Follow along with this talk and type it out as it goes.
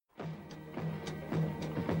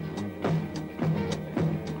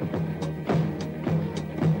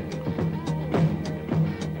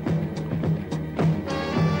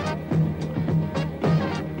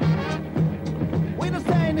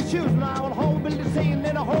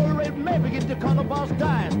almost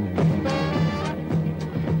died.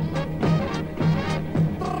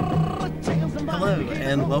 Hello,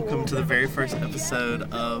 and welcome to the very first episode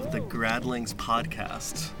of the GradLings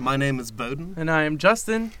Podcast. My name is Bowden. And I am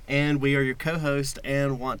Justin. And we are your co-host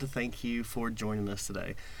and want to thank you for joining us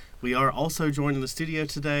today. We are also joined in the studio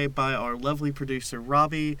today by our lovely producer,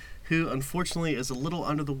 Robbie, who unfortunately is a little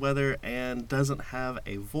under the weather and doesn't have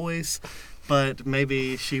a voice, but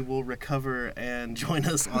maybe she will recover and join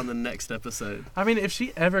us on the next episode. I mean, if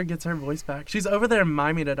she ever gets her voice back, she's over there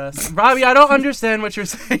miming at us. Robbie, I don't understand what you're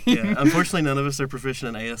saying. Yeah, unfortunately, none of us are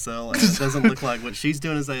proficient in ASL, and it doesn't look like what she's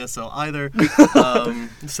doing is ASL either.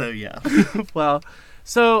 So, yeah. Well,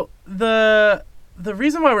 so the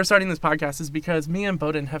reason why we're starting this podcast is because me and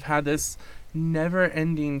Bowden have had this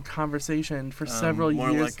never-ending conversation for several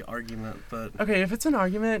more years. More like argument, but... Okay, if it's an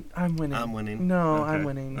argument, I'm winning. I'm winning. No, okay. I'm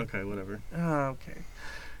winning. Okay, whatever. Oh, okay.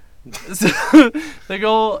 So the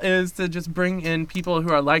goal is to just bring in people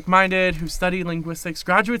who are like-minded, who study linguistics,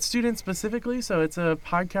 graduate students specifically. So it's a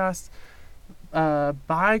podcast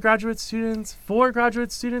by graduate students, for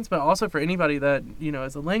graduate students, but also for anybody that, you know,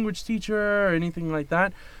 is a language teacher or anything like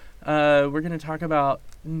that. We're going to talk about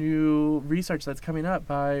new research that's coming up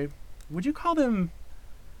by, would you call them,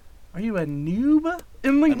 are you a noob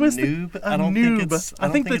in linguistics? A noob? I don't think it's I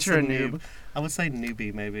think that you're a noob. I would say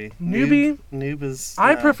newbie, maybe. Newbie? Noob is...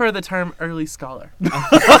 I prefer the term early scholar.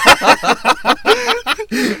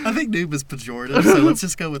 I think noob is pejorative, so let's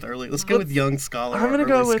just go with early. Let's go with young scholar. I'm going to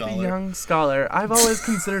go with young scholar. I've always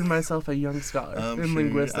considered myself a young scholar in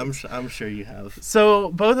linguistics. I'm sure you have.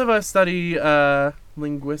 So both of us study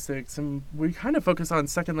linguistics, and we kind of focus on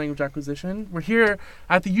second language acquisition. We're here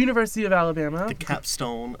at the University of Alabama. The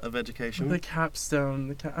capstone of education. The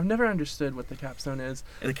capstone. I've never understood what the capstone is.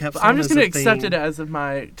 The capstone I'm just going to accept it as of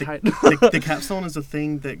my title. The capstone is a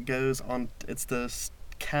thing that goes on. It's the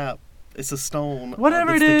cap. It's a stone.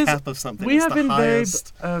 Whatever it's it the is. Cap of something. We it's have the been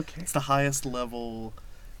highest, okay. It's the highest level.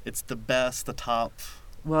 It's the best. The top.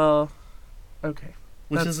 Well, okay.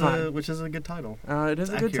 Which is fine. a good title. It is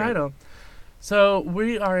it's a good accurate. title. So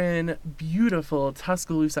we are in beautiful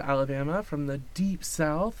Tuscaloosa, Alabama, from the deep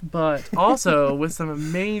south, but also with some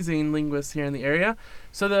amazing linguists here in the area.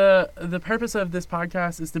 So the purpose of this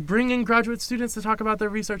podcast is to bring in graduate students to talk about their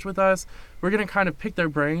research with us. We're going to kind of pick their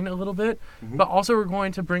brain a little bit, but also we're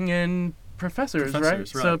going to bring in professors, right?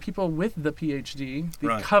 So people with the PhD,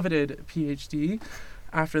 the coveted PhD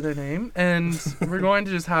after their name, and we're going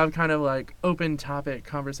to just have kind of like open topic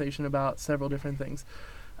conversation about several different things.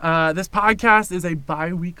 This podcast is a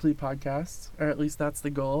bi-weekly podcast, or at least that's the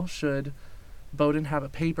goal. Should Bowden have a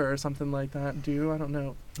paper or something like that I don't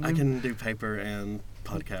know. I can do paper and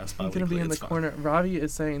podcast bi-weekly. I'm going to be in the corner. Fine. Robbie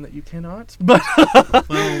is saying that you cannot, but...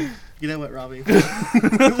 Well, you know what, Robbie?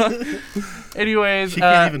 Anyways... She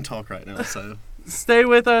can't even talk right now, so... Stay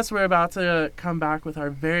with us. We're about to come back with our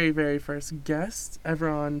very, very first guest ever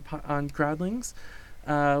on GradLings.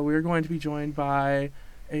 We're going to be joined by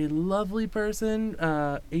a lovely person,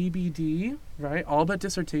 ABD, right? All but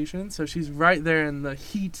dissertation. So she's right there in the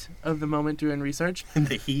heat of the moment doing research. In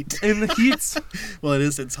the heat? In the heat. Well,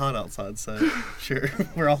 it's hot outside, so sure.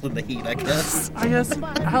 We're all in the heat, I guess.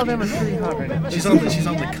 Alabama's pretty hot right now. She's on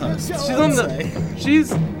the cusp.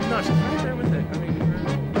 She's right there with it. I mean,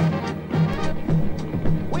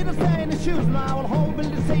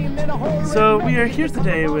 so we are here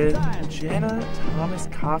today with Jana Thomas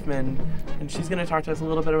Kaufman, and she's going to talk to us a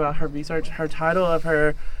little bit about her research. Her title of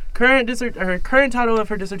her current title of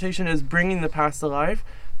her dissertation is "Bringing the Past to Life: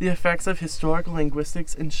 The Effects of Historical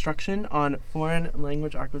Linguistics Instruction on Foreign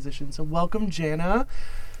Language Acquisition." So welcome, Jana.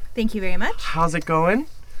 Thank you very much. How's it going?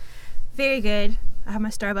 Very good. I have my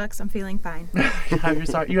Starbucks. I'm feeling fine. You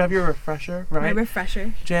have your refresher, right? My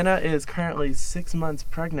refresher. Jana is currently 6 months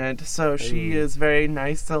pregnant, so she is very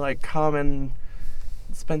nice to come and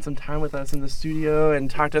spend some time with us in the studio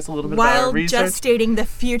and talk to us a little bit about our research. While gestating the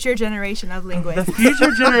future generation of linguists. The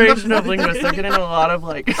future generation of linguists. They're getting a lot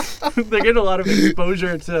of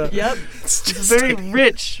exposure to. Yep. It's very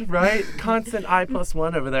rich, right? Constant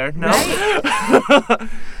I+1 over there. No. Right.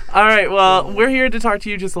 All right, well, we're here to talk to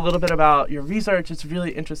you just a little bit about your research. It's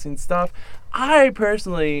really interesting stuff. I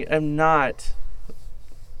personally am not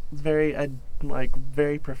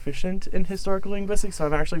very proficient in historical linguistics, so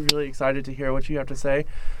I'm actually really excited to hear what you have to say.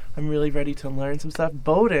 I'm really ready to learn some stuff.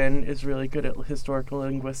 Bowden is really good at historical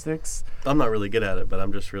linguistics. I'm not really good at it, but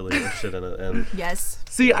I'm just really interested in it. And yes.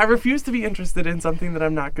 See, I refuse to be interested in something that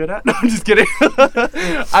I'm not good at. No, I'm just kidding.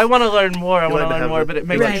 I want to learn more. But it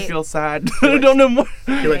makes me feel sad. I don't know more.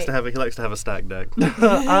 He likes to have a stack deck.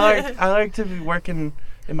 I like to be working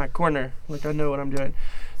in my corner, like I know what I'm doing.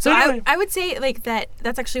 So anyway. I would say like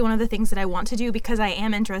that's actually one of the things that I want to do because I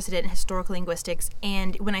am interested in historical linguistics.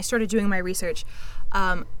 And when I started doing my research,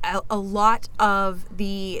 a lot of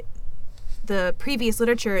the previous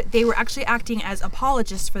literature, they were actually acting as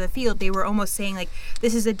apologists for the field. They were almost saying like,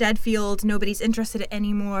 this is a dead field, nobody's interested in it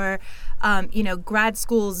anymore. Grad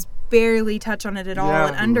schools barely touch on it at all,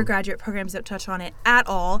 and undergraduate programs don't touch on it at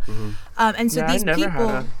all. And so these I never people,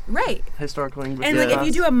 had a right? Historical linguistics. And like if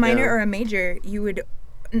you do a minor or a major, you would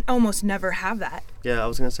almost never have that. Yeah, I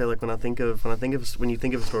was gonna say like when you think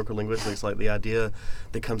of historical linguistics, like the idea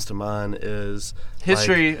that comes to mind is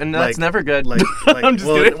history, and that's never good. I'm just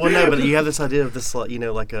kidding. Well, no, but you have this idea of this,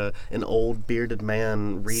 like an old bearded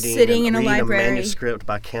man reading in a library, a manuscript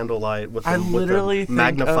by candlelight with a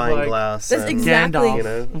magnifying glass. That's exactly.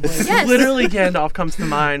 Gandalf. Yes. Literally, Gandalf comes to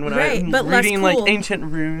mind when I'm but reading less cool. like ancient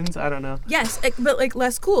runes. I don't know. Yes, but like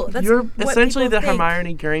less cool. That's You're what essentially the people think.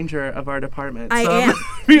 Hermione Granger of our department. I am.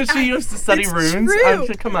 Because she used to study It's runes. true.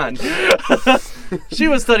 Come on. She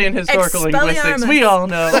was studying historical linguistics. Expelliarmus. We all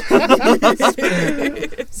know.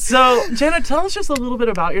 So, Jana, tell us just a little bit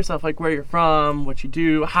about yourself, like where you're from, what you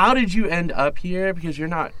do. How did you end up here? Because you're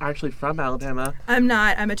not actually from Alabama. I'm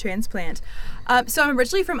not. I'm a transplant. So I'm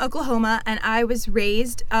originally from Oklahoma, and I was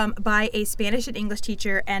raised by a Spanish and English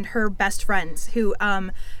teacher and her best friends who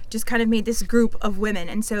just kind of made this group of women.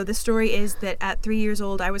 And so the story is that at 3 years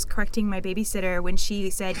old, I was correcting my babysitter when she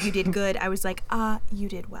said, "You did good." I was like, you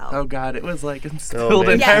did well. Oh, God. It was like instilled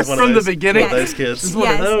in her Yes. from the beginning. One of those kids. It's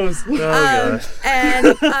one of those. Oh, gosh.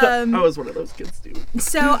 And I was one of those kids, too.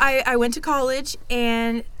 so I went to college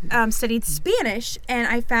and studied Spanish, and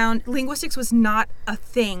I found linguistics was not a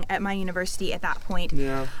thing at my university at that point.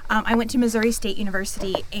 Yeah. I went to Missouri State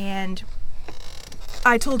University, and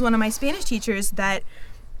I told one of my Spanish teachers that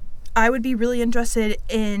I would be really interested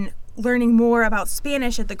in learning more about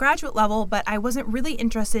Spanish at the graduate level, but I wasn't really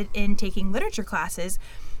interested in taking literature classes,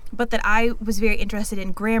 but that I was very interested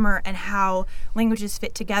in grammar and how languages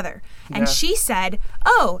fit together. And she said,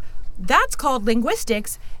 "Oh, that's called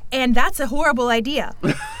linguistics, and that's a horrible idea."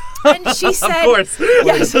 And she said, "Of course,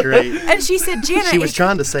 yes." That's great. And she said, "Jana, She was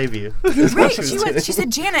trying to save you. right?" She said,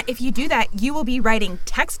 "Jana, if you do that, you will be writing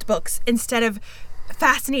textbooks instead of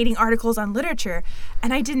fascinating articles on literature."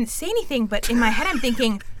 And I didn't say anything, but in my head, I'm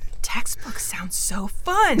thinking, textbooks sound so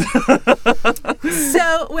fun.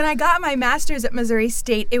 So when I got my master's at Missouri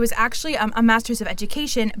State, it was actually a master's of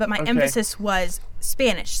education, but my emphasis was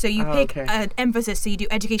Spanish. So you pick an emphasis, so you do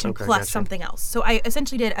education plus something else. So I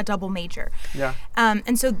essentially did a double major. Yeah.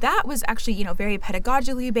 And so that was actually, very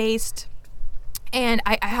pedagogically based, and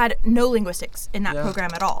I had no linguistics in that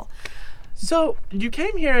program at all. So you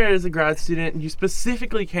came here as a grad student, and you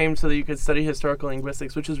specifically came so that you could study historical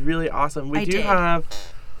linguistics, which is really awesome. We do have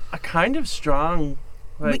a kind of strong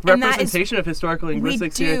representation of historical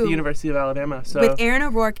linguistics here at the University of Alabama. So with Aaron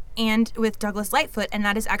O'Rourke and with Douglas Lightfoot, and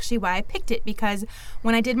that is actually why I picked it, because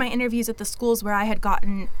when I did my interviews at the schools where I had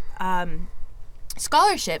gotten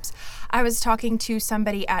scholarships, I was talking to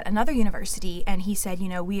somebody at another university, and he said,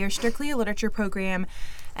 we are strictly a literature program.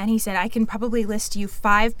 And he said, I can probably list you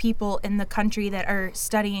 5 people in the country that are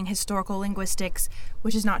studying historical linguistics,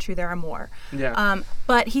 which is not true. There are more. Yeah.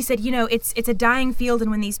 But he said, it's a dying field, and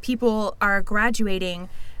when these people are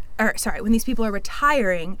when these people are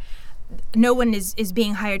retiring, no one is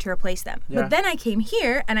being hired to replace them. Yeah. But then I came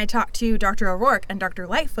here, and I talked to Dr. O'Rourke and Dr.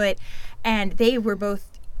 Lightfoot, and they were both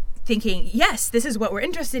thinking, yes, this is what we're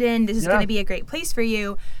interested in. This is going to be a great place for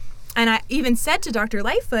you. And I even said to Dr.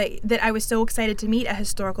 Lightfoot that I was so excited to meet a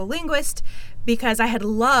historical linguist, because I had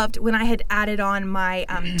loved when I had added on my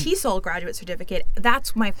TESOL graduate certificate.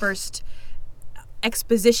 That's my first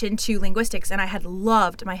exposition to linguistics, and I had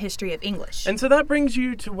loved my history of English. And so that brings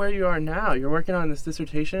you to where you are now. You're working on this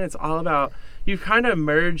dissertation. It's all about, you've kind of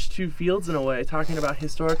merged 2 fields in a way, talking about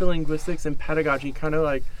historical linguistics and pedagogy, kind of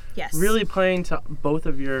like really playing to both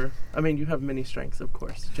of your, you have many strengths, of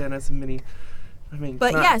course. Jen has many.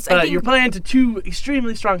 But I think you're playing to 2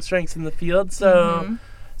 extremely strong strengths in the field. So,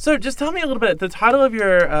 so just tell me a little bit. The title of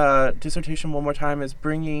your dissertation, one more time, is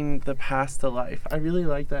 "Bringing the Past to Life." I really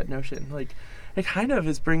like that notion. Like, it kind of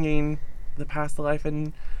is bringing the past to life,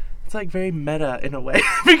 and it's like very meta in a way,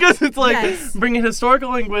 because it's like bringing historical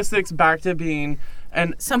linguistics back to being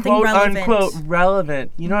something quote relevant. unquote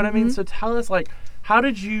relevant. You know what I mean? So tell us, like, how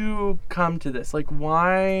did you come to this? Like,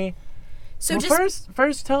 why? So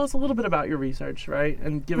first tell us a little bit about your research, right?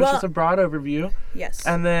 And give us just a broad overview. Yes.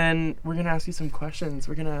 And then we're going to ask you some questions.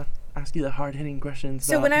 We're going to ask you the hard-hitting questions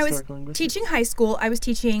So about when I was historical linguistics. teaching high school, I was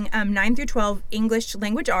teaching 9 through 12 English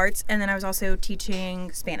language arts, and then I was also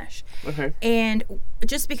teaching Spanish. Okay. And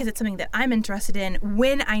just because it's something that I'm interested in,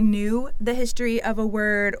 when I knew the history of a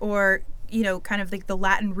word or, kind of like the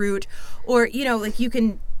Latin root, or, like you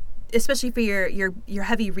can, especially for your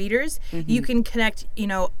heavy readers, you can connect,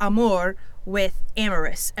 amor with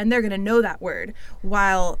amorous, and they're going to know that word.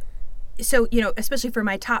 So, especially for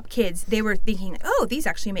my top kids, they were thinking, oh, these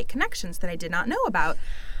actually make connections that I did not know about.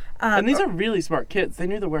 And these are really smart kids. They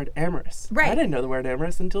knew the word amorous. Right. I didn't know the word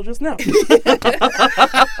amorous until just now.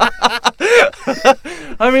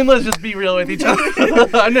 I mean, let's just be real with each other.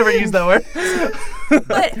 I never used that word.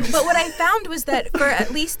 But what I found was that for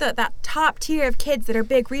at least that top tier of kids that are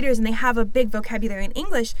big readers and they have a big vocabulary in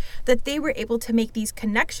English, that they were able to make these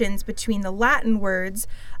connections between the Latin words,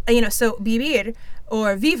 so vivir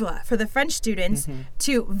or vivre for the French students,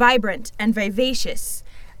 to vibrant and vivacious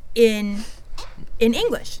in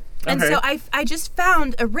English. And Okay. so I just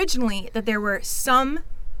found originally that there were some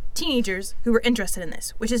teenagers who were interested in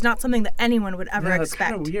this, which is not something that anyone would ever That's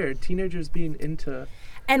expect. kind of weird. Teenagers being into...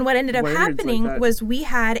 And what ended up Words like happening that. was we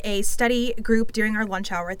had a study group during our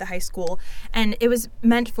lunch hour at the high school, and it was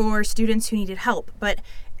meant for students who needed help, but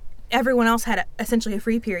everyone else had essentially a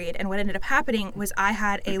free period. And what ended up happening was I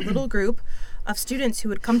had a little group of students who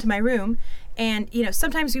would come to my room, and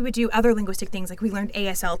sometimes we would do other linguistic things, like we learned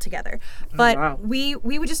ASL together, but wow. we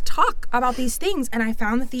would just talk about these things, and I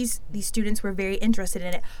found that these students were very interested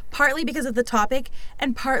in it, partly because of the topic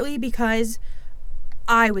and partly because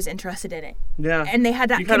I was interested in it. Yeah. And they had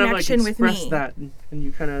that you kind connection of, with expressed me. that, and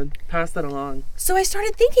you kind of passed that along. So I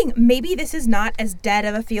started thinking, maybe this is not as dead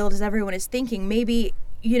of a field as everyone is thinking. Maybe,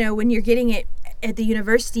 when you're getting it at the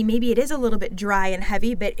university, maybe it is a little bit dry and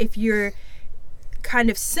heavy, but if you're kind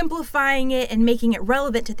of simplifying it and making it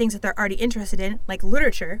relevant to things that they're already interested in, like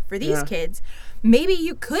literature for these kids, maybe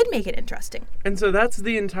you could make it interesting. And so that's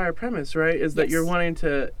the entire premise, right? Is that you're wanting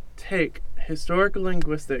to take historical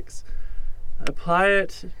linguistics, apply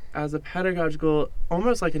it as a pedagogical,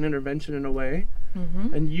 almost like an intervention in a way,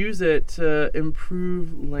 and use it to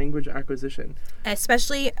improve language acquisition.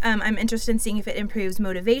 Especially, I'm interested in seeing if it improves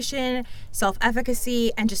motivation,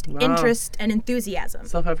 self-efficacy, and just interest and enthusiasm.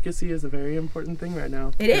 Self-efficacy is a very important thing right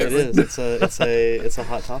now. It is. It is. It's a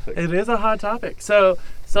hot topic. It is a hot topic. So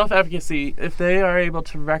self-efficacy, if they are able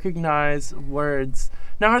to recognize words.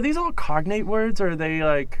 Now, are these all cognate words, or are they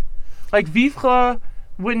like vivre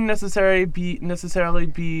wouldn't necessarily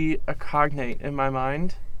be a cognate in my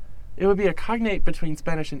mind. It would be a cognate between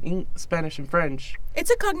Spanish and French. It's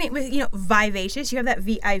a cognate with, vivacious. You have that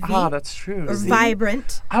V-I-V. Ah, that's true. Or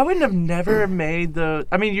vibrant. I wouldn't have never made the...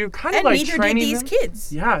 I mean, you're kind of And like neither training did these them.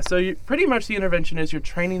 kids. Yeah, so pretty much the intervention is you're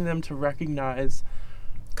training them to recognize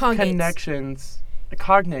Cognates. connections,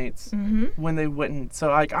 cognates, when they wouldn't.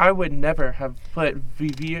 So, I would never have put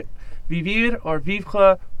vivir or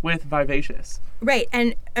vivre with vivacious. Right,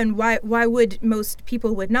 and why would most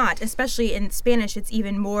people would not? Especially in Spanish, it's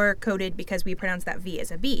even more coded because we pronounce that V as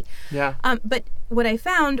a B. Yeah. But what I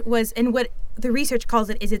found was, and what the research calls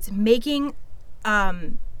it, is it's making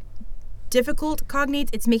difficult cognates,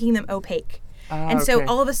 it's making them opaque. And so okay.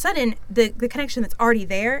 all of a sudden, the connection that's already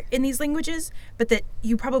there in these languages, but that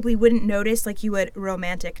you probably wouldn't notice like you would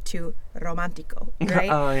romantic to romantico, right?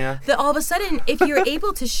 Oh, yeah. That all of a sudden, if you're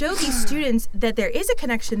able to show these students that there is a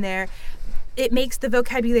connection there, it makes the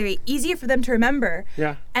vocabulary easier for them to remember.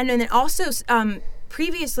 Yeah. And then it also,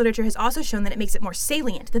 previous literature has also shown that it makes it more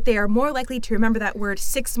salient, that they are more likely to remember that word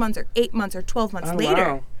 6 months or 8 months or 12 months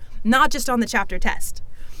later, wow. not just on the chapter test.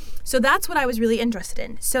 So that's what I was really interested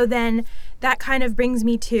in. So then that kind of brings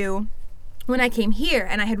me to when I came here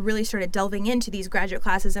and I had really started delving into these graduate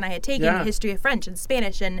classes, and I had taken history of French and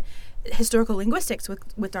Spanish and historical linguistics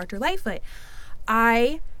with Dr. Lightfoot.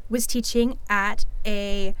 I was teaching at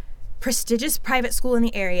a prestigious private school in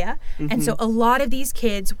the area, and so a lot of these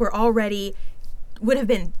kids would have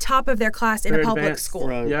been top of their class in a public advanced. school.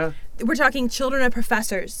 Right. Yeah. We're talking children of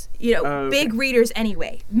professors, Okay. big readers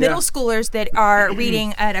anyway, middle schoolers that are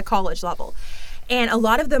reading at a college level. And a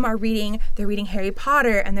lot of them they're reading Harry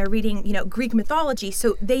Potter, and they're reading, Greek mythology.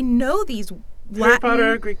 So they know these Harry Latin,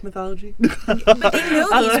 Potter, Greek mythology. but they know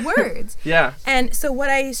these words. Yeah. And so what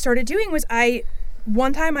I started doing was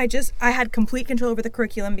one time I had complete control over the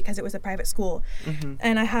curriculum because it was a private school.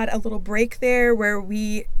 And I had a little break there where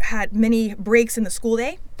we had many breaks in the school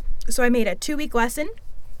day. So I made a 2-week lesson.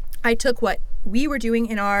 I took what we were doing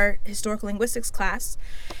in our historical linguistics class,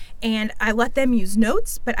 and I let them use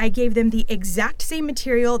notes, but I gave them the exact same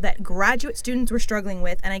material that graduate students were struggling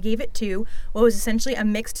with, and I gave it to what was essentially a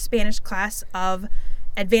mixed Spanish class of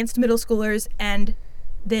advanced middle schoolers and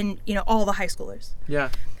than, all the high schoolers. Yeah.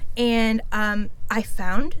 And I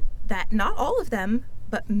found that not all of them,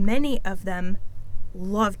 but many of them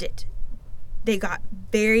loved it. They got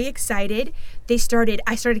very excited. I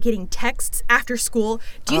started getting texts after school.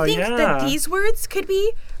 Do you think that these words could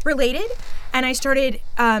be related? And they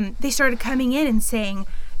started coming in and saying,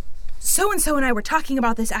 so-and-so and I were talking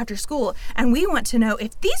about this after school, and we want to know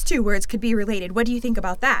if these two words could be related. What do you think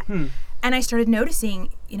about that? And I started noticing,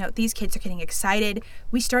 these kids are getting excited.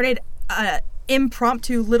 We started an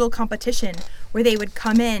impromptu little competition where they would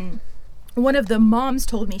come in. One of the moms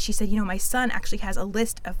told me, she said, my son actually has a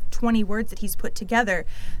list of 20 words that he's put together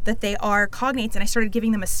that they are cognates, and I started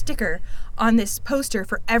giving them a sticker on this poster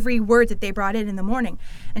for every word that they brought in the morning.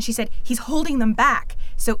 And she said, he's holding them back,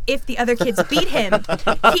 so if the other kids beat him,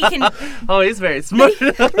 he can... Oh, he's very smart.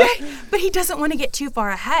 But he doesn't want to get too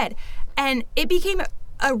far ahead. And it became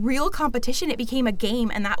a real competition. It became a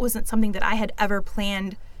game, and that wasn't something that I had ever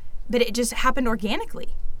planned, but it just happened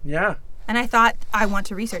organically. Yeah. And I thought, I want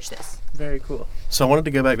to research this. Very cool. So I wanted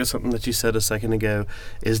to go back to something that you said a second ago.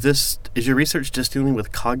 Is your research just dealing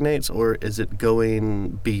with cognates, or is it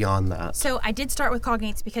going beyond that? So I did start with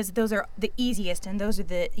cognates because those are the easiest, and those are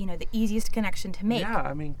the easiest connection to make. Yeah,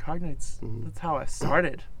 I mean, cognates, that's how I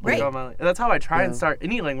started. Right. That's how I try and start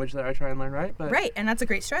any language that I try and learn, right? Right, and that's a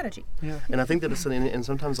great strategy. Yeah. And I think that it's, and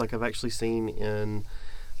sometimes like I've actually seen in,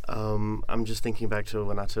 I'm just thinking back to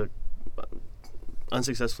when I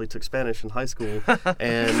unsuccessfully took Spanish in high school,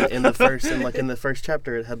 and in the first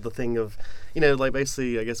chapter it had the thing of,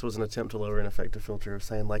 basically I guess it was an attempt to lower an affective filter of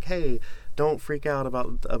saying like, hey, don't freak out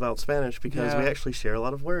about Spanish because we actually share a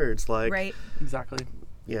lot of words, like right. Exactly.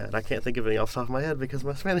 Yeah, and I can't think of any off the top of my head because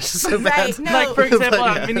my Spanish is so bad. No. Like, for example,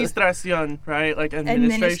 administración, right? Like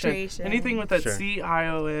administration. Anything with that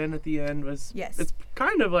C-I-O-N at the end was, it's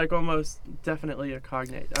kind of like almost definitely a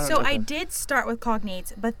cognate. I did start with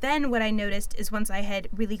cognates, but then what I noticed is once I had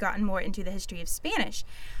really gotten more into the history of Spanish,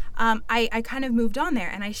 I kind of moved on there,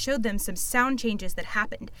 and I showed them some sound changes that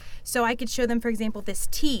happened. So I could show them, for example, this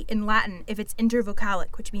T in Latin, if it's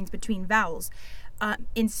intervocalic, which means between vowels.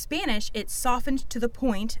 In Spanish, it softened to the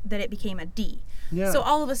point that it became a D. Yeah. So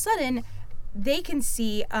all of a sudden, they can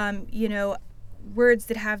see, words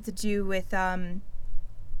that have to do with, I'm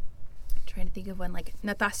trying to think of one, like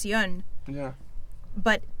natación. Yeah.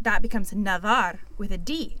 But that becomes nadar with a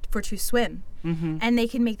D for to swim. Mm-hmm. And they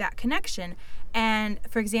can make that connection. And,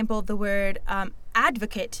 for example, the word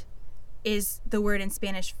advocate is the word in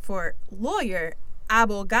Spanish for lawyer,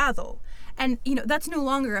 abogado. And, that's no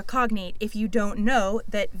longer a cognate if you don't know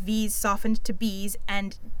that V's softened to B's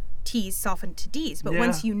and T's softened to D's. But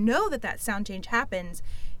once you know that sound change happens,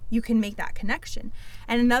 you can make that connection.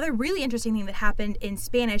 And another really interesting thing that happened in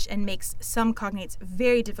Spanish and makes some cognates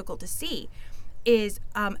very difficult to see is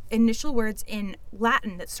initial words in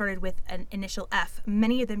Latin that started with an initial F.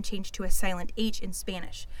 Many of them changed to a silent H in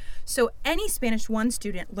Spanish. So any Spanish 1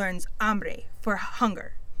 student learns hambre for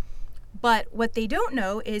hunger. But what they don't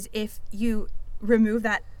know is if you remove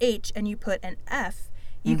that H and you put an F,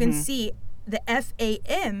 you can see the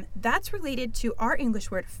F-A-M, that's related to our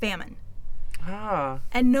English word famine. Ah.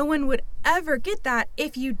 And no one would ever get that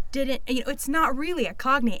if you didn't, it's not really a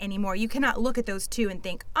cognate anymore. You cannot look at those two and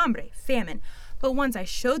think, hambre, famine. But once I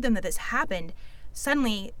showed them that this happened,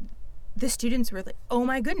 suddenly the students were like, oh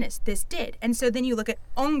my goodness, this did. And so then you look at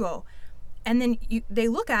hongo, and then they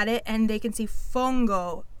look at it and they can see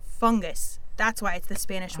fongo, fungus. That's why it's the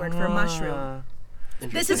Spanish word for mushroom.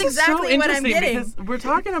 This is exactly what I'm getting. Because we're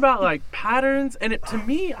talking about like patterns, and to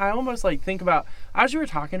me, I almost like think about, as you were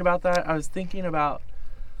talking about that, I was thinking about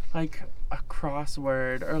like a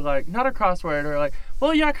crossword, or like not a crossword, or like,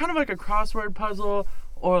 well, yeah, kind of like a crossword puzzle,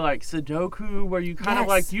 or like Sudoku, where you kind of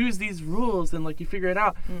like use these rules and like you figure it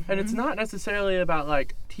out. And it's not necessarily about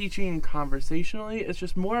like teaching conversationally. It's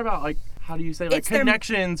just more about like, how do you say, like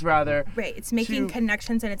connections rather. Right. It's making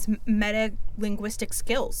connections, and it's meta linguistic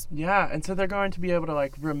skills. Yeah. And so they're going to be able to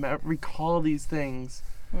like recall these things.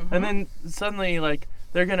 And then suddenly like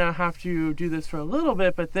they're going to have to do this for a little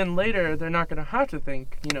bit, but then later they're not going to have to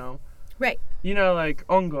think, Right. Like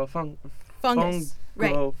ongo, fungus.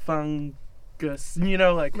 Ongo, fungus,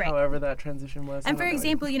 however that transition was. And for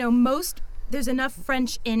example, there's enough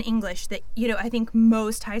French in English that, I think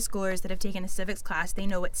most high schoolers that have taken a civics class, they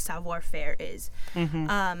know what savoir-faire is,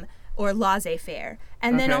 or laissez-faire.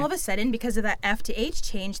 And then all of a sudden, because of that F to H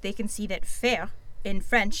change, they can see that faire in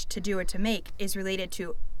French, to do or to make, is related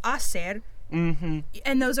to hacer.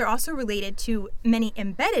 And those are also related to many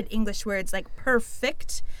embedded English words like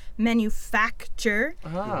perfect, manufacture.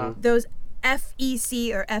 Those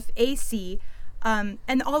FEC or FAC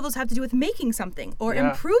And all those have to do with making something or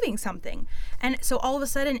improving something. And so all of a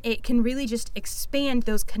sudden it can really just expand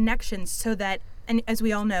those connections so that, and as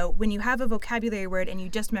we all know, when you have a vocabulary word and you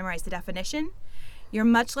just memorize the definition, you're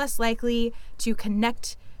much less likely to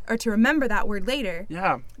connect or to remember that word later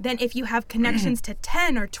than if you have connections to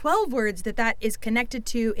 10 or 12 words that is connected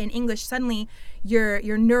to in English. Suddenly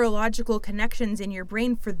your neurological connections in your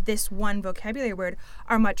brain for this one vocabulary word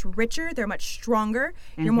are much richer, they're much stronger,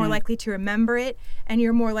 you're more likely to remember it, and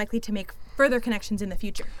you're more likely to make further connections in the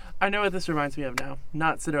future. I know what this reminds me of now.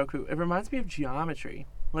 Not Sudoku. It reminds me of geometry.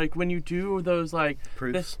 Like when you do those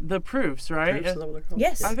proofs. The proofs, right? Proofs, is that what they're called?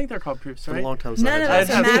 Yes. I think they're called proofs, right? It's been a long time since None of us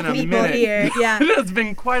are math people here. Yeah. It's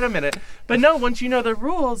been quite a minute. But no, once you know the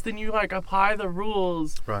rules, then you apply the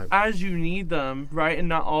rules as you need them, right? And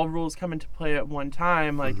not all rules come into play at one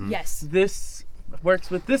time. Like this works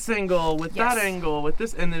with this angle, with that angle, with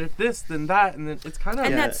this, and then if this, then that, and then it's kind of...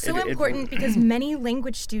 And that's so important because many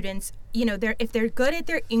language students, if they're good at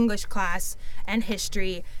their English class and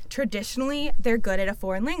history, traditionally they're good at a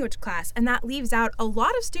foreign language class, and that leaves out a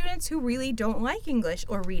lot of students who really don't like English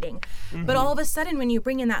or reading. But all of a sudden, when you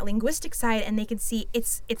bring in that linguistic side, and they can see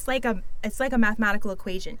it's like a mathematical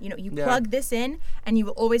equation. You plug this in, and you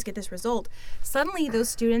will always get this result. Suddenly, those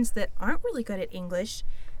students that aren't really good at English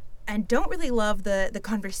and don't really love the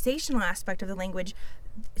conversational aspect of the language,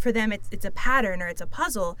 for them it's a pattern or it's a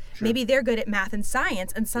puzzle. Maybe they're good at math and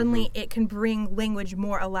science, and suddenly it can bring language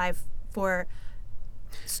more alive for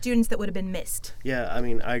students that would have been missed. Yeah, I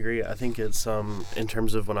mean, I agree. I think it's in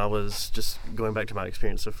terms of when I was just going back to my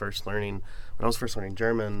experience of when I was first learning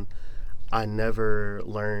German, I never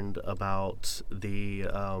learned about the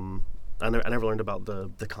I never learned about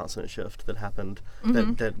the consonant shift that happened.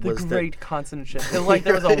 That was the great consonant shift. Like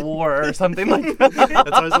there was a war or something like that.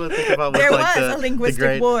 That's always what I think about. There was a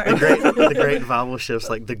linguistic war. The great vowel shifts,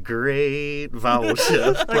 like the great vowel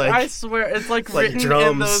shift. I swear, it's written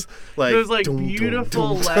drums, in those dum,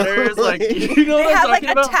 beautiful dum, dum, letters. dum. They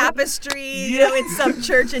had a tapestry in some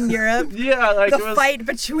church in Europe. Yeah, the fight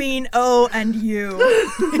between O and U.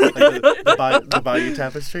 The Bayou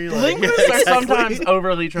tapestry. Linguists are sometimes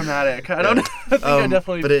overly dramatic. I don't know. I think I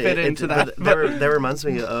definitely fit into that. But that reminds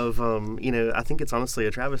me of, I think it's honestly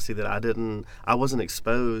a travesty that I wasn't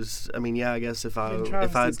exposed. I mean, I guess if I'd been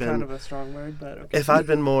kind of a strong word, but okay. If I'd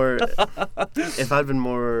been more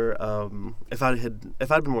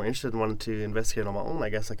interested and wanted to investigate on my own, I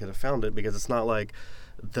guess I could have found it, because it's not like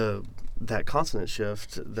that consonant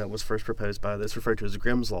shift that was first proposed by this, referred to as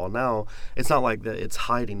Grimm's Law. Now, it's not like that it's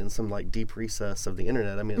hiding in some deep recess of the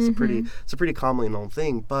internet. I mean, it's a pretty commonly known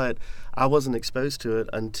thing, but I wasn't exposed to it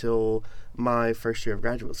until my first year of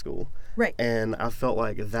graduate school. Right. And I felt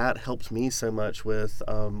like that helped me so much with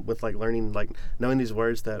learning, knowing these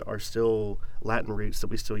words that are still Latin roots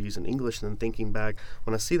that we still use in English, and then thinking back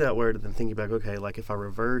when I see that word, and then thinking back, okay, if I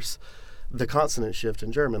reverse the consonant shift in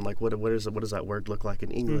German, what does that word look like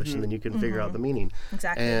in English, and then you can figure out the meaning.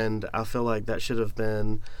 Exactly. And I feel like that should have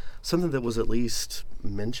been something that was at least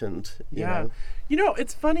mentioned. You know?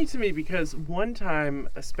 It's funny to me because one time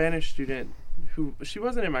a Spanish student she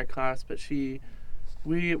wasn't in my class, but we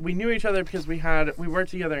knew each other because we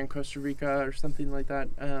worked together in Costa Rica or something like that.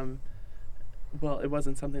 Well, it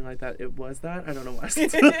wasn't something like that. It was that. I don't know why.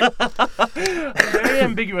 I'm very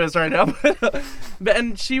ambiguous right now.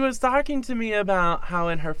 And she was talking to me about how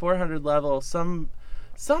in her 400 level,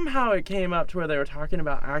 somehow it came up to where they were talking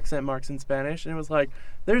about accent marks in Spanish. And it was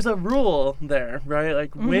there's a rule there,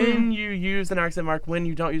 right? When you use an accent mark, when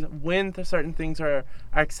you don't use it, when certain things are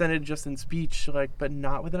accented just in speech, but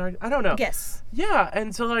not with an accent. I don't know. Yes. Yeah.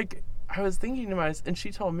 And so, I was thinking to myself, and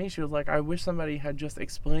she told me, she was I wish somebody had just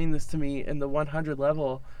explained this to me in the 100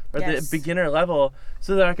 level or the beginner level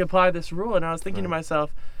so that I could apply this rule. And I was thinking to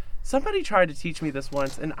myself, somebody tried to teach me this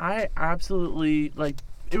once, and I absolutely,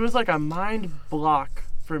 it was a mind block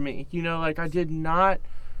for me. I did not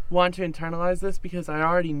want to internalize this because I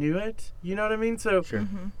already knew it. You know what I mean? So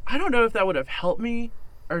I don't know if that would have helped me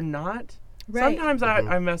or not. Right. Sometimes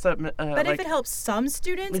I mess up. But if it helps some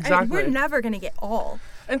students, exactly. We're never going to get all.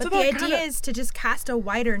 And but the idea is to just cast a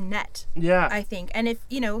wider net. Yeah. I think. And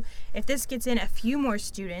if this gets in a few more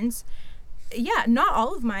students, not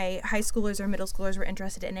all of my high schoolers or middle schoolers were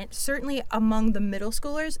interested in it. Certainly among the middle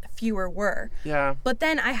schoolers, fewer were. Yeah. But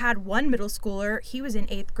then I had one middle schooler, he was in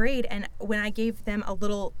 8th grade, and when I gave them a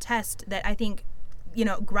little test that I think,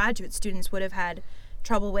 graduate students would have had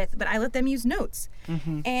trouble with, but I let them use notes.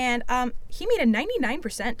 And he made a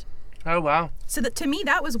 99%. Oh, wow. So to me,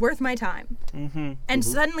 that was worth my time. And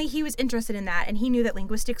suddenly he was interested in that, and he knew that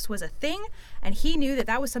linguistics was a thing, and he knew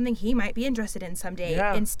that was something he might be interested in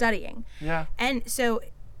someday in studying. Yeah. And so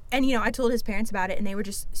And, you know, I told his parents about it, and they were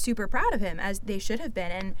just super proud of him, as they should have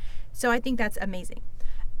been. And so I think that's amazing.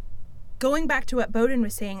 Going back to what Bowden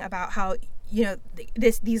was saying about how, you know,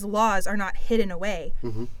 these laws are not hidden away.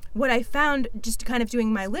 Mm-hmm. What I found, just kind of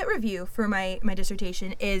doing my lit review for my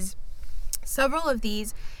dissertation, is several of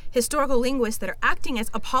these historical linguists that are acting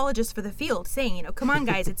as apologists for the field, saying, you know, come on,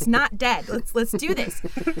 guys, it's not dead. Let's do this.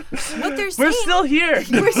 What they're saying, we're still here.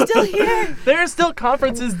 We're still here. There are still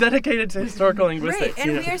conferences dedicated to historical linguistics. Right,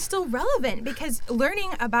 and we are still relevant, because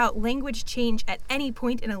learning about language change at any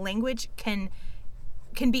point in a language can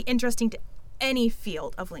be interesting to any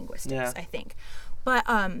field of linguistics, I think. But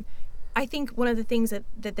I think one of the things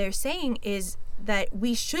that they're saying is that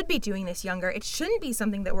we should be doing this younger. It shouldn't be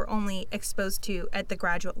something that we're only exposed to at the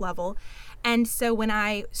graduate level. And so when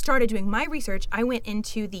I started doing my research, I went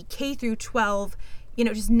into the K through 12, you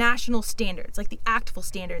know, just national standards, like the ACTFL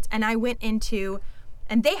standards. And I went into,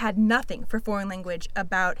 and they had nothing for foreign language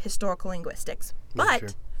about historical linguistics.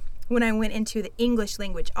 But when I went into the English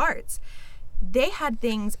language arts, they had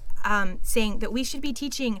things saying that we should be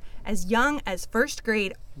teaching as young as first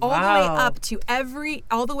grade, all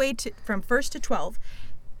the way up to from first to 12.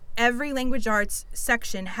 Every language arts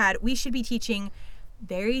section we should be teaching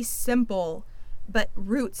very simple, but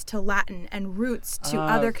roots to Latin and roots to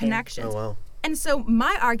other connections. Oh, wow. And so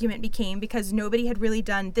my argument became, because nobody had really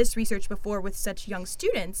done this research before with such young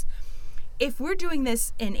students, if we're doing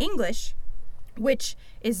this in English, which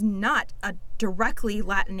is not a directly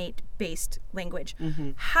Latinate-based language,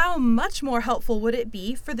 how much more helpful would it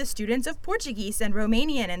be for the students of Portuguese and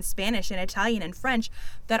Romanian and Spanish and Italian and French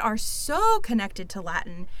that are so connected to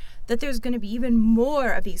Latin that there's going to be even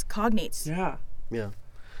more of these cognates? Yeah.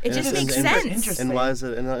 It just makes sense. And why is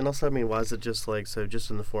it? And also, I mean, why is it just like so? Just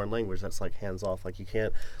in the foreign language, that's like hands off. Like you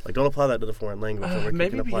can't, like, don't apply that to the foreign language. Or you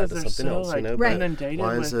can apply it to something else. Like, you know, right. But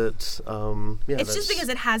why is it? It's just because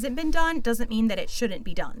it hasn't been done doesn't mean that it shouldn't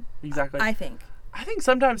be done. Exactly. I think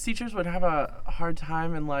sometimes teachers would have a hard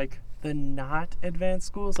time in like the not advanced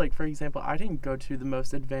schools. Like, for example, I didn't go to the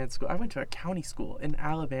most advanced school. I went to a county school in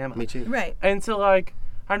Alabama. Me too. Right. And so like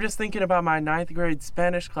I'm just thinking about my 9th grade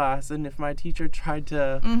Spanish class, and if my teacher tried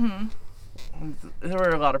to. There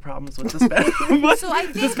were a lot of problems with the Spanish. So I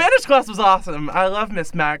think the Spanish class was awesome. I love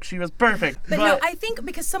Miss Mac. She was perfect. But no, I think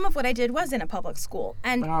because some of what I did was in a public school,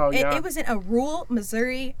 and it was in a rural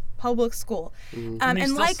Missouri public school. And you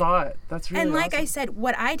still saw it. That's really awesome. I said,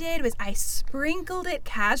 what I did was I sprinkled it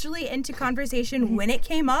casually into conversation when it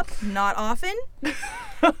came up, not often.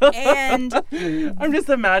 And I'm just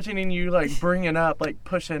imagining you like bringing up, like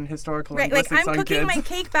pushing historical linguistics like I'm on cooking kids. my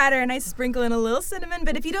cake batter and I sprinkle in a little cinnamon,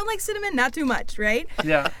 but if you don't like cinnamon, not too much, right?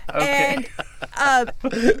 Yeah. Okay. And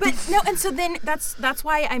but no, and so then that's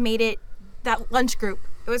why I made it that lunch group.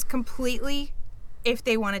 It was completely if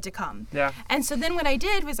they wanted to come. Yeah. And so then what I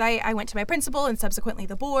did was I went to my principal and subsequently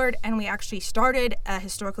the board, and we actually started a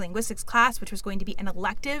historical linguistics class, which was going to be an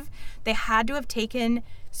elective. They had to have taken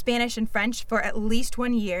Spanish and French for at least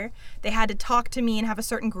 1 year. They had to talk to me and have a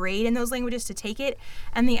certain grade in those languages to take it.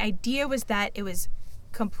 And the idea was that it was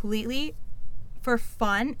completely for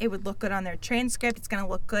fun. It would look good on their transcript. It's going to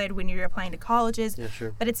look good when you're applying to colleges. Yeah,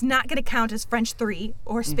 sure. But it's not going to count as French 3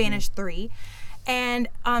 or Spanish 3. And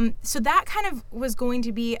so that kind of was going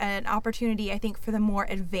to be an opportunity, I think, for the more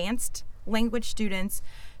advanced language students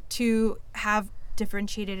to have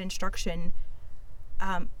differentiated instruction.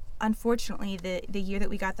 Unfortunately, the year that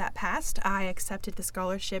we got that passed, I accepted the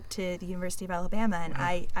scholarship to the University of Alabama, and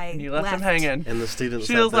I you left him hanging. And the students.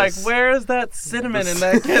 She was like, "Where is that cinnamon in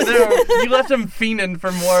that kid?" You left him fiending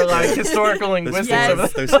for more like historical linguistics.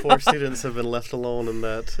 Yes. Those 4 students have been left alone in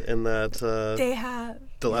that. They have.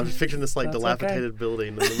 I'm picturing this like That's dilapidated building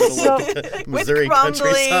in the middle of the Missouri crumbling,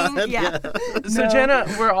 countryside. yeah. So Jana,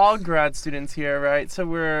 we're all grad students here, right? So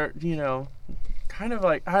we're, kind of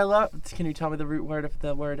like, can you tell me the root word of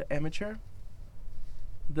the word amateur?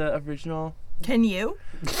 The original? Can you?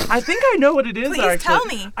 I think I know what it is. Please actually. tell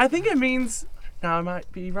me. I think it means, now I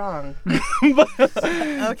might be wrong.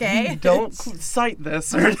 Okay. Don't cite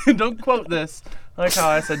this, or don't quote this. Like how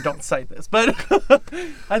I said, don't cite this. But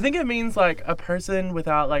I think it means like a person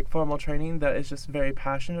without like formal training that is just very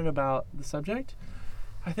passionate about the subject.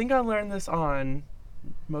 I think I learned this on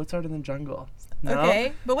Mozart in the Jungle. No?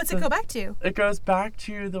 Okay, but what's it go back to? It goes back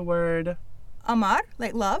to the word Amar,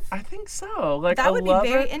 like love? I think so. Like that a would lover. be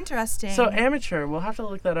very interesting. So amateur, we'll have to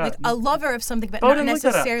look that up. Like a lover of something, but Bowden, not look that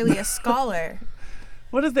up. necessarily a scholar.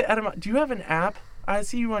 What is the do you have an app? I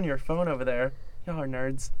see you on your phone over there. Y'all are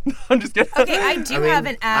nerds. I'm just kidding. Okay, I have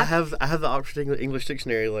an app. I have the Oxford English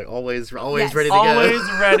Dictionary, like always Yes. ready to Always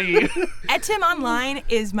go. ready. Etim Online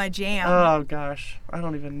is my jam. Oh gosh, I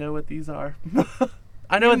don't even know what these are.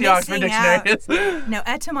 I know what the Oxford Dictionary is. No,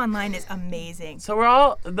 Etum Online is amazing.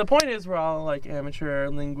 So the point is we're all like amateur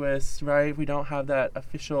linguists, right? We don't have that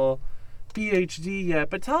official PhD yet.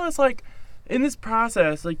 But tell us, like, in this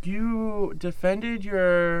process, like, you defended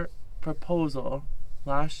your proposal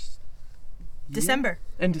last December.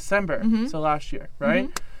 In December. So last year, right?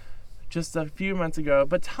 Just a few months ago.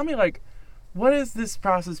 But tell me, like, what has this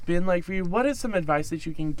process been like for you? What is some advice that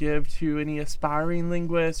you can give to any aspiring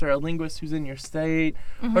linguist or a linguist who's in your state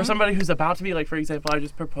or somebody who's about to be, like, for example, I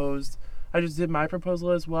just did my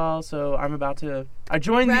proposal as well, so I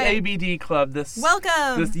joined the ABD club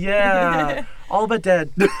Welcome! All but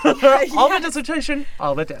dead. All but dissertation,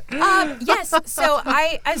 all but dead. Yes, so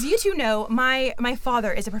as you two know, my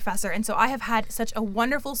father is a professor, and so I have had such a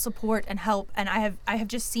wonderful support and help, and I have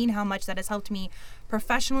just seen how much that has helped me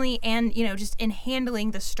professionally and, just in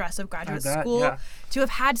handling the stress of graduate school, to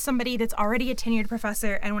have had somebody that's already a tenured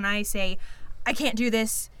professor, and when I say, I can't do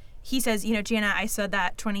this, he says, Jana, I said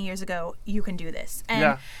that 20 years ago, you can do this.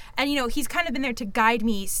 And he's kind of been there to guide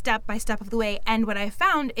me step by step of the way. And what I've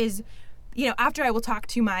found is, after I will talk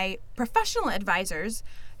to my professional advisors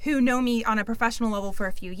who know me on a professional level for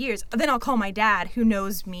a few years, then I'll call my dad who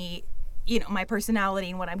knows me, my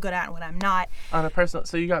personality and what I'm good at and what I'm not. On a personal,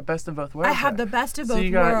 so you got best of both worlds. I have the best of both worlds. So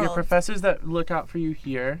you got your professors that look out for you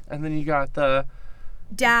here, and then you got the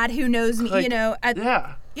dad who knows me,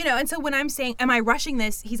 and so when I'm saying, am I rushing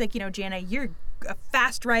this? He's like, Jana, you're a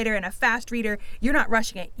fast writer and a fast reader. You're not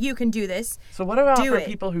rushing it. You can do this. So what about for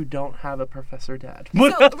people who don't have a professor dad? So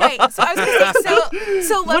I was going to say,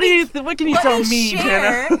 so what can you tell me,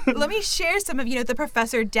 Jana? Let me share some of, the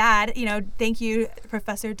professor dad, thank you,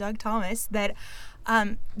 Professor Doug Thomas, that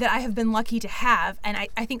I have been lucky to have. And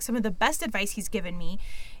I think some of the best advice he's given me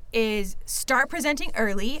is start presenting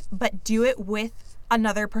early, but do it with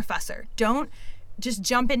another professor. Don't just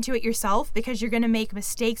jump into it yourself, because you're going to make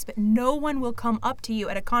mistakes, but no one will come up to you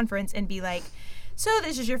at a conference and be like, so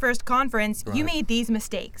this is your first conference, you made these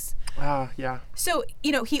mistakes. So,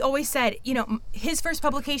 he always said, his first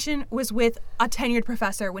publication was with a tenured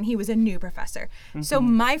professor when he was a new professor. So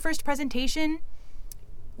my first presentation,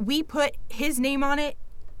 we put his name on it.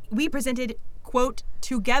 We presented, quote,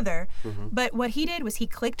 together. But what he did was he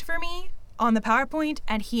clicked for me on the PowerPoint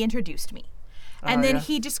and he introduced me. And then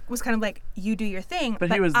he just was kind of like, you do your thing.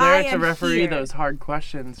 But he was there to referee those hard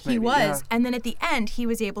questions. Maybe. He was. And then at the end, he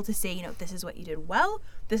was able to say, this is what you did well.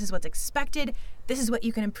 This is what's expected. This is what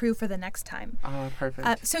you can improve for the next time. Oh,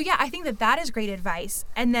 perfect. So, I think that is great advice.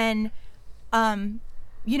 And then, kind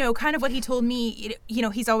of what he told me,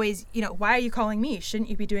 he's always, why are you calling me? Shouldn't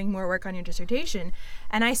you be doing more work on your dissertation?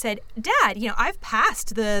 And I said, Dad, I've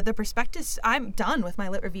passed the prospectus. I'm done with my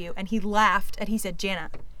lit review. And he laughed and he said, Jana,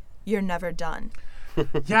 you're never done.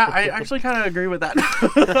 Yeah, I actually kind of agree with that.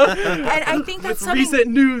 And I think that's something recent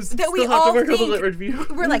news that we all think.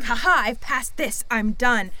 We're like, haha, I've passed this, I'm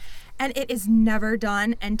done. And it is never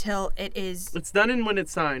done until it is. It's done when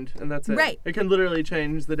it's signed, and that's it. Right. It can literally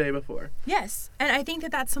change the day before. Yes. And I think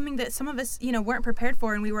that that's something that some of us, weren't prepared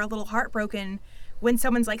for, and we were a little heartbroken when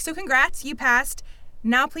someone's like, so congrats, you passed.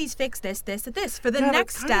 Now please fix this for the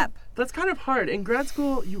next step. That's kind of hard. In grad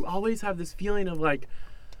school, you always have this feeling of like,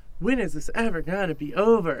 when is this ever going to be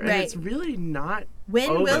over? And it's really not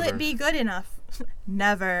When will it be good enough?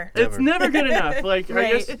 Never. It's never good enough. Like,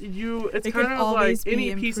 I guess it's kind of like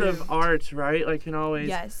any piece of art, right? Like, can always.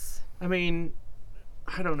 Yes. I mean,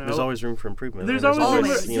 I don't know. There's always room for improvement. There's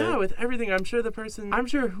always room with everything. I'm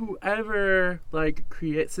sure whoever, like,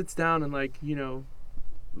 sits down and, like,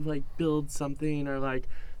 like, builds something or, like,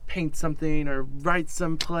 paint something or write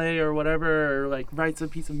some play or whatever, or like writes a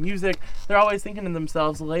piece of music, they're always thinking to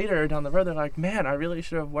themselves later down the road, they're like, man, I really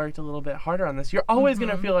should have worked a little bit harder on this. You're always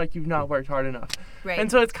going to feel like you've not worked hard enough. Right.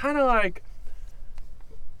 And so it's kind of like,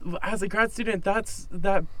 as a grad student,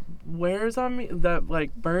 that wears on me, that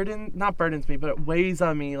like not burdens me, but it weighs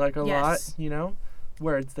on me like a lot,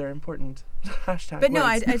 Words, they're important. Hashtag But no,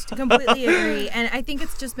 words. I completely agree. And I think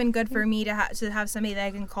it's just been good for me to have somebody that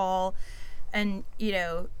I can call and,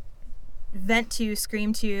 vent to,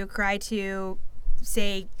 scream to, cry to,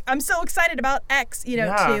 say, I'm so excited about X,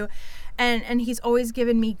 to. And he's always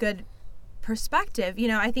given me good perspective.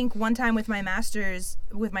 I think one time with my master's,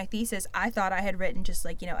 with my thesis, I thought I had written just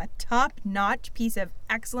like, a top-notch piece of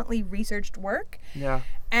excellently researched work. Yeah.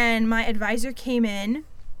 And my advisor came in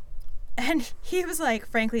and he was like,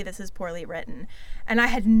 frankly, this is poorly written. And I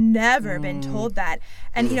had never been told that.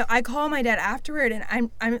 And, I call my dad afterward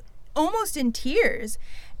and I'm almost in tears.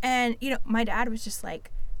 And, my dad was just like,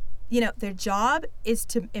 their job is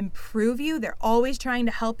to improve you. They're always trying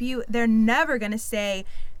to help you. They're never going to say,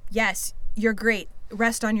 yes, you're great.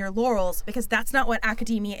 rest on your laurels, because that's not what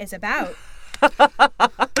academia is about.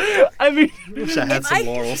 I mean, I wish I had some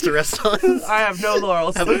laurels to rest on. I have no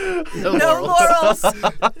laurels. No laurels.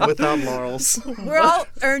 Without laurels. We're all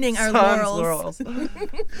earning our laurels.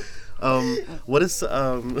 What is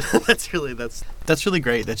that's really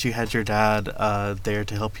great that you had your dad there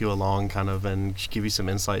to help you along, kind of, and give you some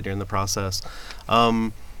insight during the process.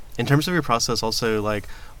 In terms of your process, also, like,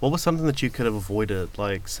 what was something that you could have avoided?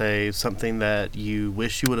 Like, say, something that you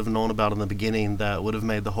wish you would have known about in the beginning that would have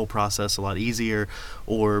made the whole process a lot easier,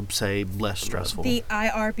 or, say, less stressful? The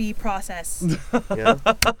IRB process. Yeah.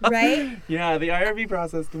 Right? Yeah, the IRB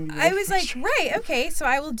process can be... I was like, right, okay, so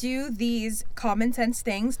I will do these common sense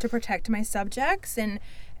things to protect my subjects, and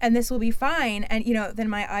this will be fine. And, then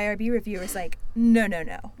my IRB reviewer was like, no.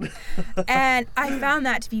 And I found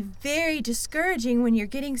that to be very discouraging when you're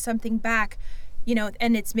getting something back,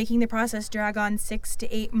 and it's making the process drag on 6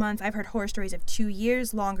 to 8 months. I've heard horror stories of 2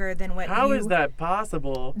 years longer than what How is that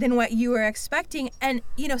possible? Than what you were expecting. And,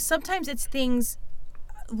 sometimes it's things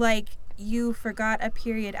like you forgot a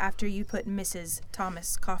period after you put Mrs.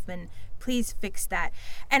 Thomas Kaufman. Please fix that.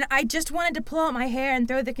 And I just wanted to pull out my hair and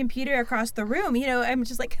throw the computer across the room. I'm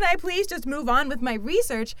just like, can I please just move on with my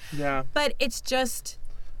research? Yeah. But it's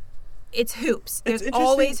hoops. There's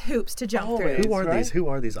always hoops to jump through. Who are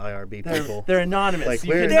these IRB people? They're anonymous. Like,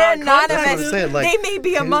 they're anonymous. That's what I'm saying. Like, they may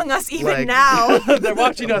be among us even now. They're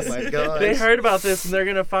watching us. My gosh. They heard about this, and they're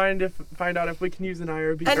gonna find out if we can use an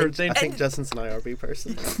IRB. I think Justin's an IRB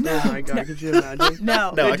person. Oh my God, could you imagine?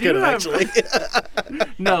 No, I couldn't actually.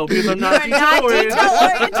 No, because I'm not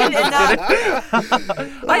detail-oriented enough.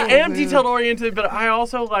 I am detail-oriented, but I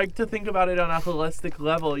also like to think about it on a holistic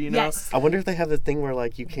level, Yes. I wonder if they have the thing where,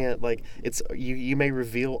 like, you can't, like, it's you may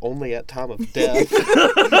reveal only at time of death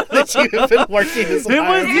that you have been working as an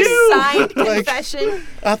IRB. Signed confession.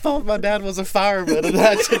 I thought my dad was a fireman, and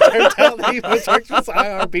that turned out that he was working for this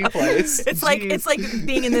IRB place. It's like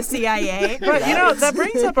being in the CIA. But that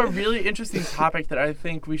brings up a really interesting topic that I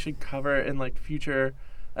think we should cover in like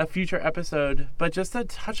a future episode. But just to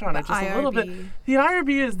touch on it just a little bit, the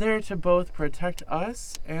IRB is there to both protect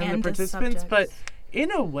us and the participants, but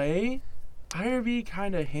in a way, IRB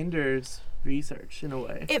kind of hinders research in a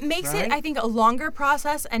way. It makes it, I think, a longer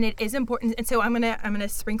process, and it is important. And so I'm gonna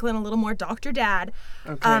sprinkle in a a little more Dr. Dad.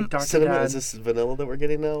 Okay, Dr. Cinnamon, Dad. is this vanilla that we're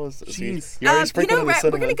getting now? Jeez. We're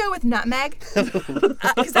gonna go with nutmeg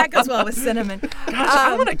because that goes well with cinnamon. Gosh,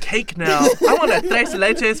 I want a cake now. I want a tres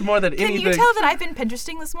leches more than anything. Can you tell that I've been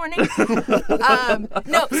Pinteresting this morning?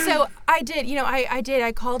 No, so I did.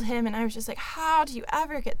 I called him and I was just like, how do you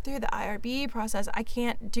ever get through the IRB process? I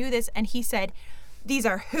can't do this. And he said, these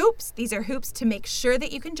are hoops. These are hoops to make sure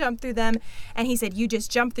that you can jump through them. And he said, you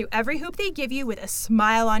just jump through every hoop they give you with a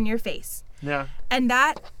smile on your face. Yeah. And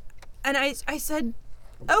I said,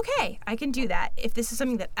 okay, I can do that. If this is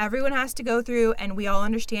something that everyone has to go through and we all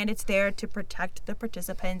understand it's there to protect the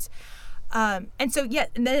participants. And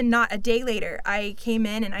then not a day later, I came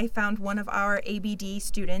in and I found one of our ABD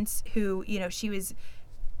students who, she was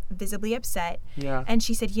visibly upset. Yeah. And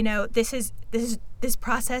she said, this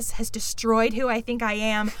process has destroyed who I think I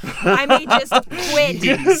am. I may just quit.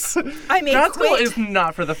 That school is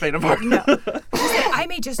not for the faint of heart. No. She said, I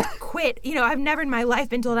may just quit. I've never in my life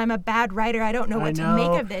been told I'm a bad writer. I don't know what to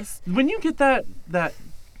make of this. When you get that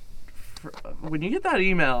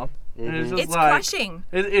email, it's crushing.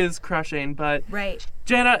 It is crushing, but right.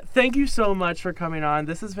 Jana, thank you so much for coming on.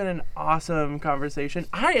 This has been an awesome conversation.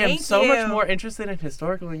 I am so much more interested in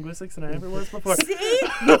historical linguistics than I ever was before. See?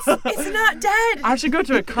 It's not dead. I should go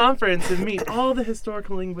to a conference and meet all the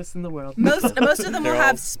historical linguists in the world. Most of them will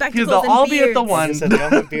have spectacles they'll and all beards. be at the one. They all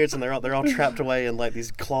have beards and they're all trapped away in like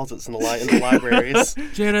these closets in the libraries.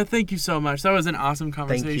 Jana, thank you so much. That was an awesome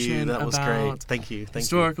conversation. Thank you. That was great. Thank you.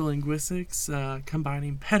 Historical linguistics,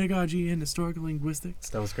 combining pedagogy and historical linguistics.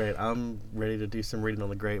 That was great. I'm ready to do some reading on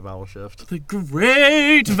the Great Vowel Shift. The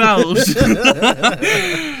Great Vowel Shift.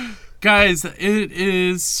 Guys, it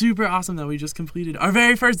is super awesome that we just completed our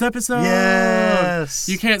very first episode. Yes.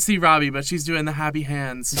 You can't see Robbie, but she's doing the happy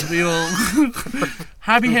hands. We will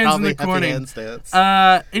happy hands in the corner.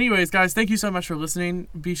 Anyways, guys, thank you so much for listening.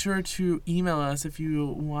 Be sure to email us if you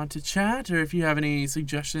want to chat or if you have any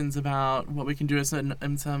suggestions about what we can do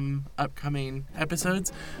in some upcoming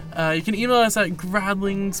episodes. You can email us at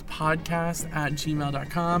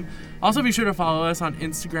gradlingspodcast@gmail.com. Also, be sure to follow us on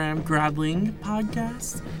Instagram, GradLing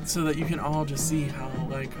Podcast, so that you can all just see how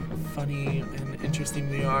funny and interesting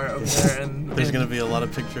we are over there. And there's going to be a lot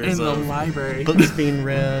of pictures in the library, books being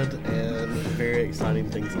read, and very exciting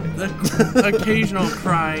things like that. Occasional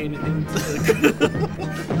crying into the